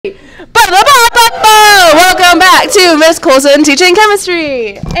Welcome back to Miss Coulson teaching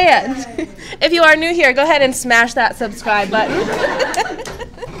chemistry. And if you are new here, go ahead and smash that subscribe button.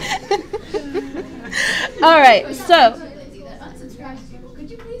 All right, so. Could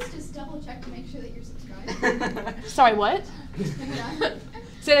you please just double check to make sure that you're subscribed? Sorry, what?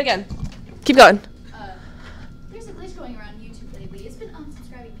 Say it again. Keep going. There's a glitch going around YouTube lately. It's been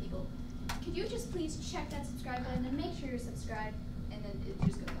unsubscribing people. Could you just please check that subscribe button and make sure you're subscribed, and then it's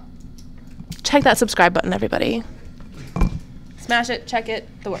just gonna go. Check that subscribe button, everybody. Smash it, check it,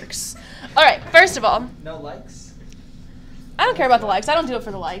 the works. All right, first of all. No likes? I don't care about the likes. I don't do it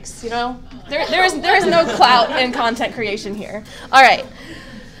for the likes, you know? There is no clout in content creation here. All right.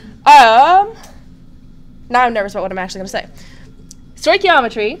 Now I'm nervous about what I'm actually going to say.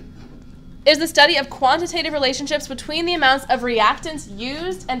 Stoichiometry is the study of quantitative relationships between the amounts of reactants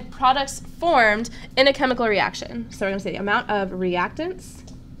used and products formed in a chemical reaction. So we're going to say the amount of reactants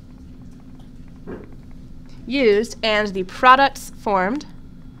used and the products formed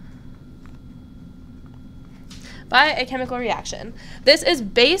by a chemical reaction. This is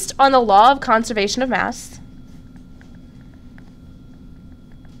based on the law of conservation of mass.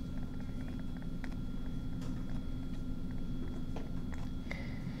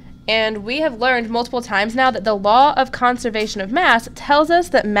 And we have learned multiple times now that the law of conservation of mass tells us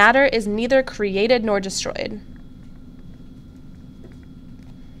that matter is neither created nor destroyed.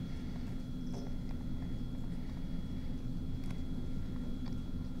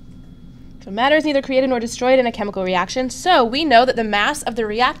 So matter is neither created nor destroyed in a chemical reaction, so we know that the mass of the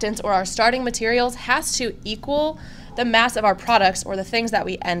reactants or our starting materials has to equal the mass of our products or the things that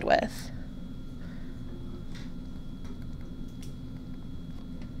we end with.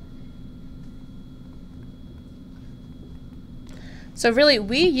 So really,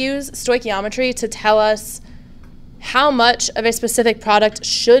 we use stoichiometry to tell us how much of a specific product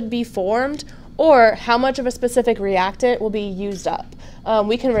should be formed or how much of a specific reactant will be used up.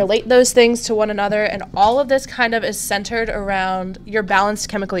 We can relate those things to one another, and all of this kind of is centered around your balanced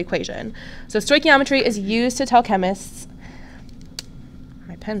chemical equation. So stoichiometry is used to tell chemists,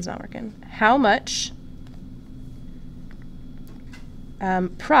 my pen's not working, how much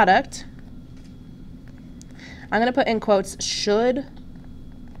product, I'm going to put in quotes, should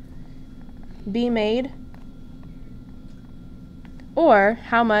be made, or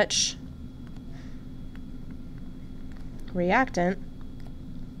how much reactant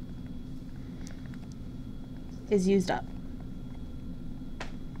is used up.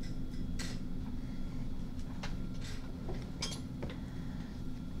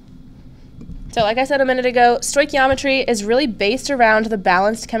 So like I said a minute ago, stoichiometry is really based around the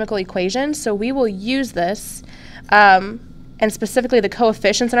balanced chemical equation, so we will use this, and specifically the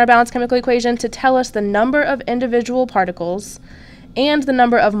coefficients in our balanced chemical equation, to tell us the number of individual particles and the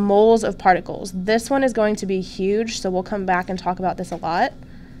number of moles of particles. This one is going to be huge, so we'll come back and talk about this a lot.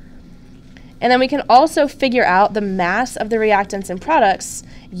 And then we can also figure out the mass of the reactants and products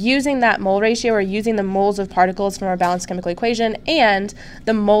using that mole ratio or using the moles of particles from our balanced chemical equation and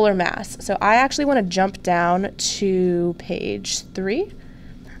the molar mass. So I actually want to jump down to page 3.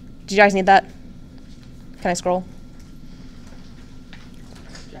 Do you guys need that? Can I scroll?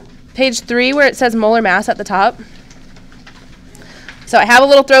 Page 3 where it says molar mass at the top. So I have a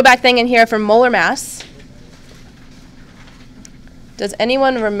little throwback thing in here for molar mass. Does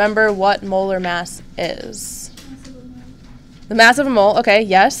anyone remember what molar mass is? The mass of a mole, okay,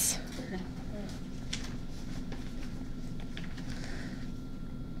 yes.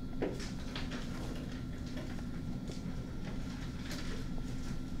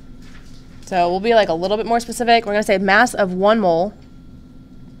 So we'll be like a little bit more specific. We're going to say mass of 1 mole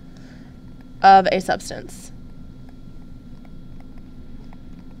of a substance.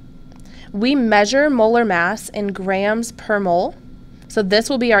 We measure molar mass in grams per mole. So this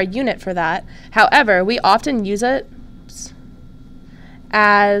will be our unit for that. However, we often use it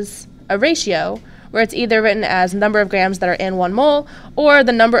as a ratio where it's either written as number of grams that are in 1 mole or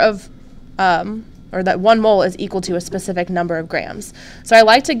the number of, or that 1 mole is equal to a specific number of grams. So I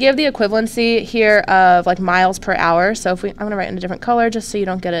like to give the equivalency here of like miles per hour. So if I'm going to write in a different color just so you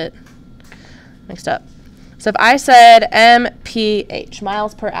don't get it mixed up. So if I said mph,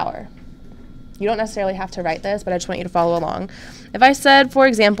 miles per hour, you don't necessarily have to write this, but I just want you to follow along. If I said, for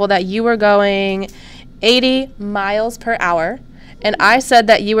example, that you were going 80 miles per hour, and I said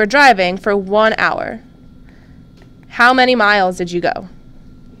that you were driving for 1 hour, how many miles did you go?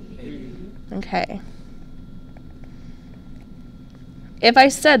 80. Okay. If I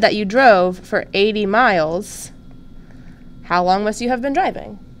said that you drove for 80 miles, how long must you have been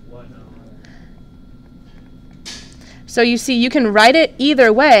driving? 1 hour. So you see, you can write it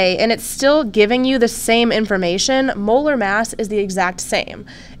either way, and it's still giving you the same information. Molar mass is the exact same.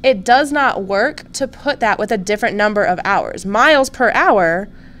 It does not work to put that with a different number of hours. Miles per hour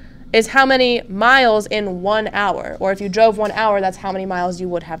is how many miles in 1 hour. Or if you drove 1 hour, that's how many miles you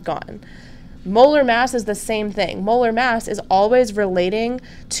would have gone. Molar mass is the same thing. Molar mass is always relating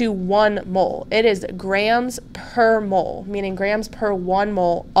to 1 mole. It is grams per mole, meaning grams per 1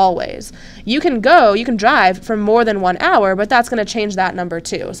 mole always. You can drive for more than 1 hour, but that's going to change that number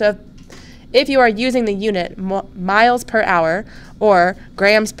too. So if you are using the unit miles per hour or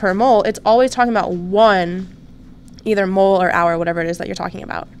grams per mole, it's always talking about 1, either mole or hour, whatever it is that you're talking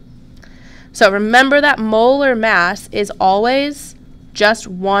about. So remember that molar mass is always just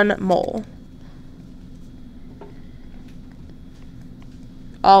 1 mole.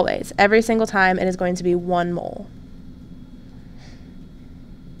 Always. Every single time it is going to be 1 mole.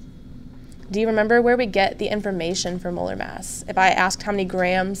 Do you remember where we get the information for molar mass? If I asked how many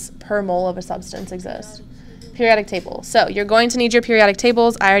grams per mole of a substance exists? Periodic table. So you're going to need your periodic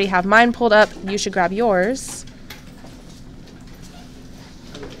tables. I already have mine pulled up. You should grab yours.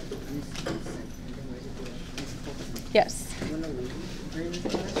 Yes.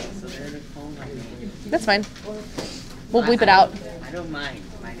 That's fine. We'll bleep it out. I don't mind.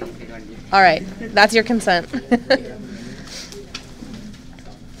 All right, that's your consent. And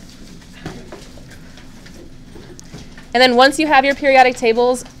then once you have your periodic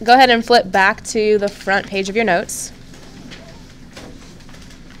tables, go ahead and flip back to the front page of your notes.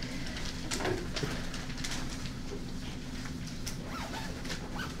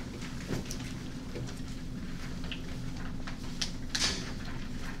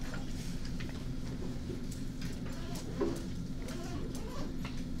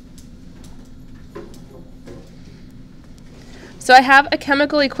 So I have a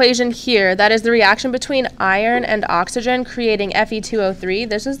chemical equation here that is the reaction between iron and oxygen creating Fe2O3.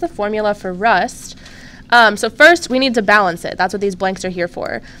 This is the formula for rust. So first we need to balance it. That's what these blanks are here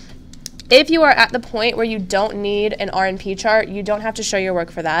for. If you are at the point where you don't need an R&P chart, you don't have to show your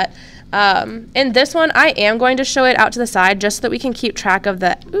work for that. In this one, I am going to show it out to the side just so that we can keep track of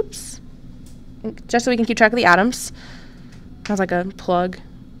the, just so we can keep track of the atoms. Sounds like a plug.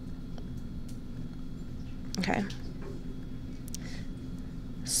 Okay.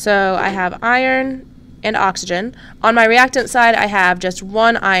 So I have iron and oxygen. On my reactant side, I have just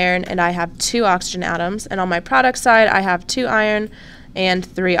 1 iron and I have 2 oxygen atoms. And on my product side, I have 2 iron and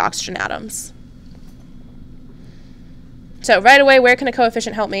 3 oxygen atoms. So right away, where can a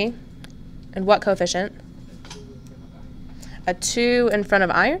coefficient help me? And what coefficient? A 2 in front of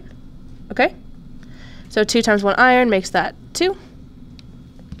iron. Okay. So 2 times 1 iron makes that 2.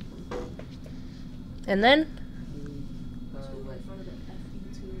 And then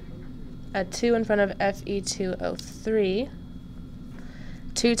a 2 in front of Fe2O3.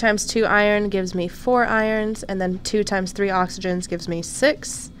 2 times 2 iron gives me 4 irons, and then 2 times 3 oxygens gives me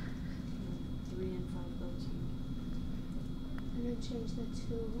 6. 3 in front of O2. And then change the 2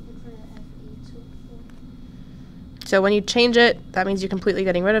 in front of Fe to a 4. So when you change it, that means you're completely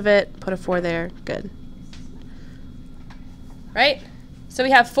getting rid of it. Put a 4 there. Good. Right? So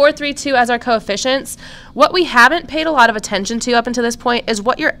we have 4, 3, 2 as our coefficients. What we haven't paid a lot of attention to up until this point is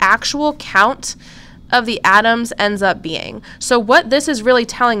what your actual count of the atoms ends up being. So what this is really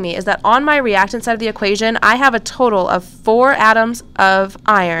telling me is that on my reactant side of the equation, I have a total of 4 atoms of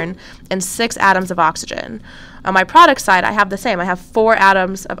iron and 6 atoms of oxygen. On my product side, I have the same. I have 4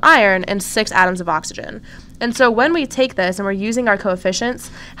 atoms of iron and 6 atoms of oxygen. And so when we take this and we're using our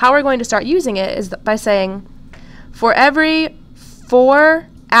coefficients, how we're going to start using it is by saying, for every 4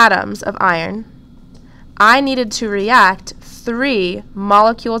 atoms of iron, I needed to react 3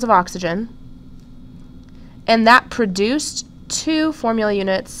 molecules of oxygen, and that produced 2 formula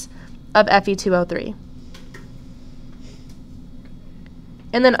units of Fe2O3.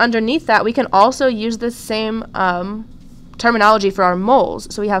 And then underneath that, we can also use this same terminology for our moles.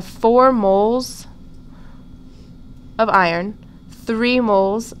 So we have 4 moles of iron, 3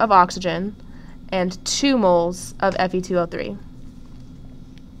 moles of oxygen, and 2 moles of Fe2O3.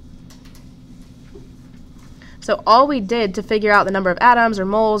 So all we did to figure out the number of atoms or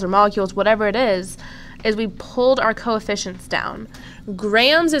moles or molecules, whatever it is we pulled our coefficients down.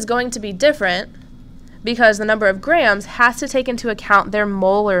 Grams is going to be different because the number of grams has to take into account their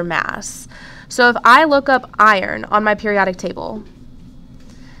molar mass. So if I look up iron on my periodic table,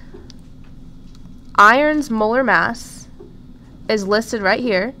 iron's molar mass is listed right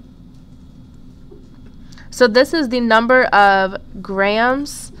here. So this is the number of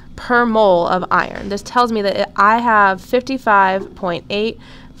grams per mole of iron. This tells me that I have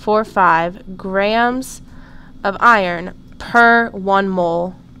 55.845 grams of iron per 1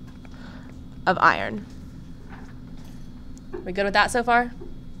 mole of iron. We good with that so far?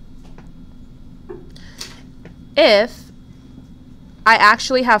 If I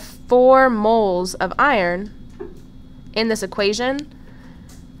actually have 4 moles of iron in this equation,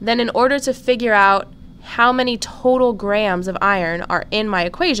 then in order to figure out how many total grams of iron are in my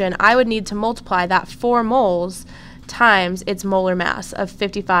equation, I would need to multiply that 4 moles times its molar mass of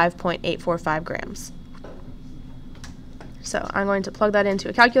 55.845 grams. So I'm going to plug that into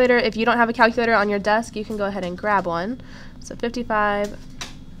a calculator. If you don't have a calculator on your desk, you can go ahead and grab one. So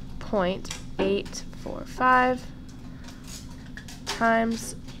 55.845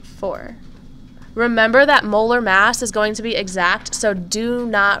 times 4. Remember that molar mass is going to be exact, so do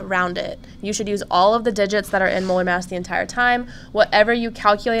not round it. You should use all of the digits that are in molar mass the entire time. Whatever you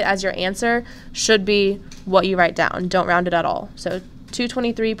calculate as your answer should be what you write down. Don't round it at all. So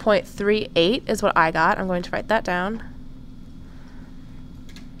 223.38 is what I got. I'm going to write that down.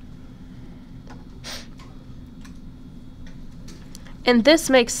 And this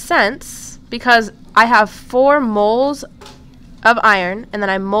makes sense because I have 4 moles of iron, and then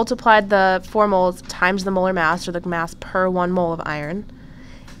I multiplied the 4 moles times the molar mass, or the mass per 1 mole of iron.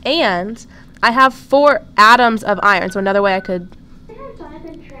 And I have 4 atoms of iron, so another way I could... Can I have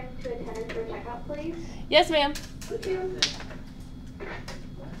Jonathan Trim to attendance for checkout, please? Yes, ma'am. Thank you.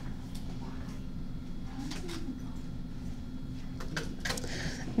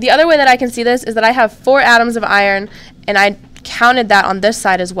 The other way that I can see this is that I have 4 atoms of iron, and I counted that on this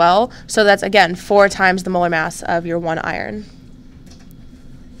side as well, so that's, again, 4 times the molar mass of your 1 iron.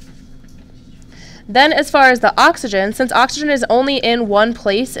 Then as far as the oxygen, since oxygen is only in one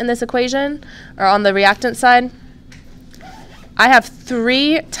place in this equation, or on the reactant side, I have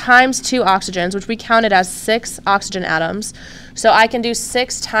 3 times 2 oxygens, which we counted as 6 oxygen atoms. So I can do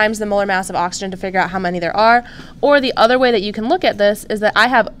 6 times the molar mass of oxygen to figure out how many there are. Or the other way that you can look at this is that I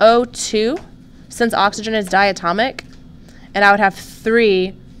have O2, since oxygen is diatomic, and I would have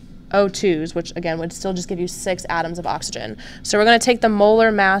 3 O2s, which again would still just give you 6 atoms of oxygen. So we're going to take the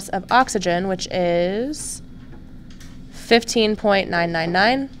molar mass of oxygen, which is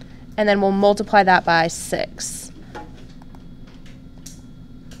 15.999, and then we'll multiply that by 6.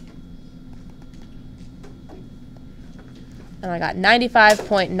 And I got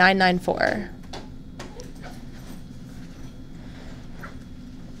 95.994.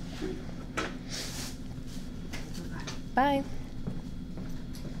 Bye.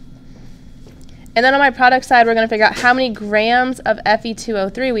 And then on my product side, we're going to figure out how many grams of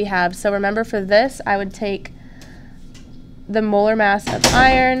Fe2O3 we have. So remember, for this, I would take the molar mass of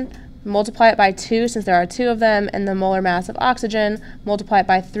iron, multiply it by 2 since there are 2 of them, and the molar mass of oxygen, multiply it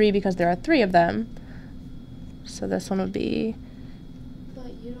by 3 because there are 3 of them. So this one would be...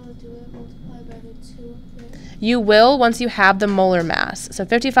 But you don't do it multiplied by the 2 up there? You will once you have the molar mass. So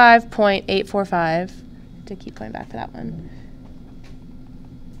 55.845, to keep going back to that one.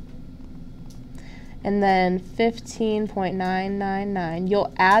 And then 15.999.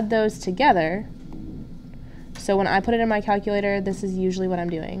 You'll add those together. So when I put it in my calculator, this is usually what I'm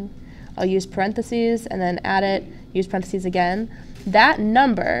doing. I'll use parentheses and then add it, use parentheses again. That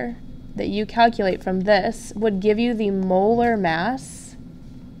number that you calculate from this would give you the molar mass,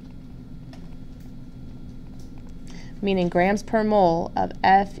 meaning grams per mole, of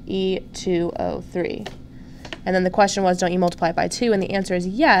Fe2O3. And then the question was, don't you multiply it by 2? And the answer is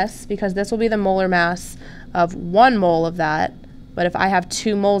yes, because this will be the molar mass of 1 mole of that. But if I have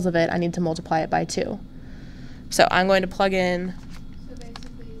 2 moles of it, I need to multiply it by 2. So I'm going to plug in... So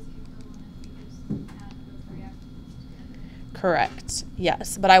basically, is you just add those reactions together? Correct,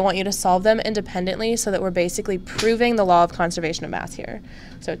 yes. But I want you to solve them independently so that we're basically proving the law of conservation of mass here.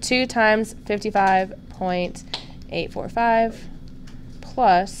 So 2 times 55.845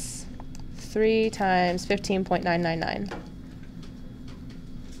 plus 3 times 15.999.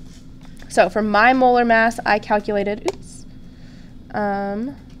 So for my molar mass, I calculated,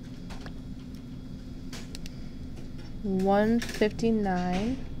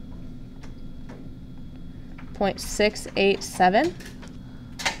 159.687.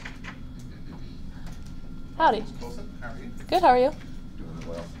 Howdy. Wilson, how are you? Good, how are you? Doing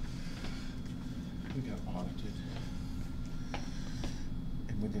well. We got audited,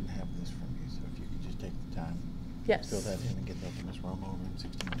 and we didn't have this from you, so if you could just take the time, Yes. fill that in and get that to Ms. Romo, room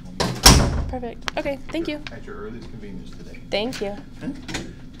 1620. Perfect. Okay, thank you. At your earliest convenience today. Thank you. Huh?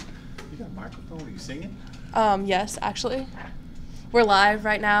 You got a microphone? Are you singing? Yes, actually. We're live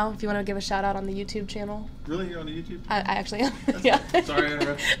right now, if you want to give a shout out on the YouTube channel. Really? You're on the YouTube? I actually am. Yeah. Sorry I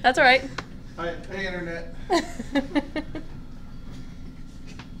interrupted. That's all right. Hi, hey, Internet.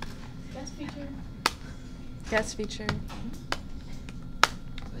 Best feature. Guest feature. That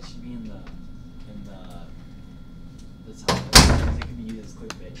should be in the top because it can be used as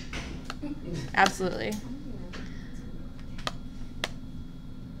clickbait. Absolutely.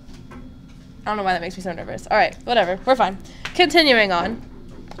 I don't know why that makes me so nervous. All right, whatever. We're fine. Continuing on.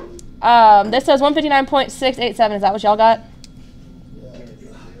 This says 159.687. Is that what y'all got?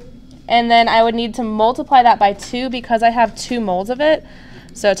 And then I would need to multiply that by 2 because I have 2 moles of it.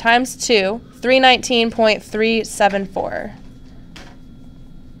 So times 2, 319.374.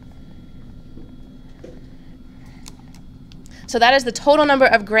 So that is the total number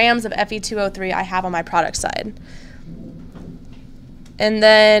of grams of Fe2O3 I have on my product side. And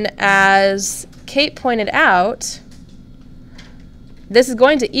then as Kate pointed out, this is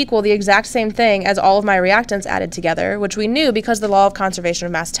going to equal the exact same thing as all of my reactants added together, which we knew because the law of conservation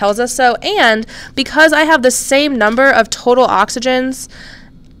of mass tells us so, and because I have the same number of total oxygens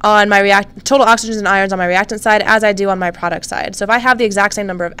on my total oxygens and ions on my reactant side as I do on my product side. So if I have the exact same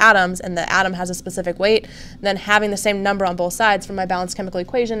number of atoms and the atom has a specific weight, then having the same number on both sides from my balanced chemical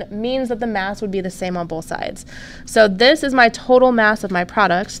equation means that the mass would be the same on both sides. So this is my total mass of my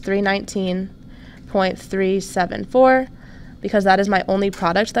products, 319.374, because that is my only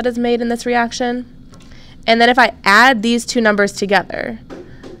product that is made in this reaction. And then if I add these two numbers together,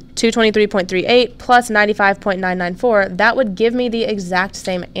 223.38 plus 95.994, that would give me the exact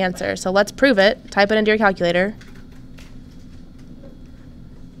same answer. So let's prove it. Type it into your calculator.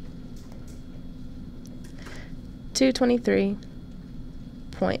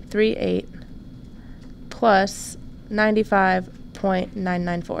 .38 plus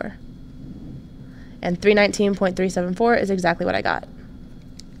 95.994. And 319.374 is exactly what I got.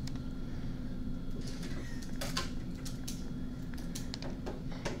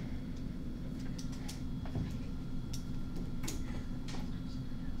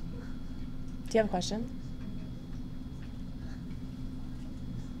 Do you have a question?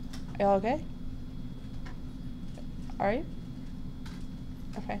 Are y'all okay? All right?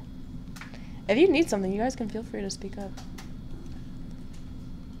 Okay. If you need something, you guys can feel free to speak up.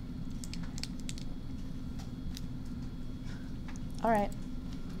 All right.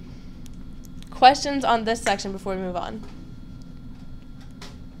 Questions on this section before we move on?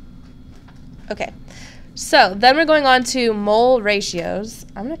 Okay. So then we're going on to mole ratios.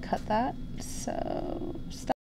 I'm going to cut that. So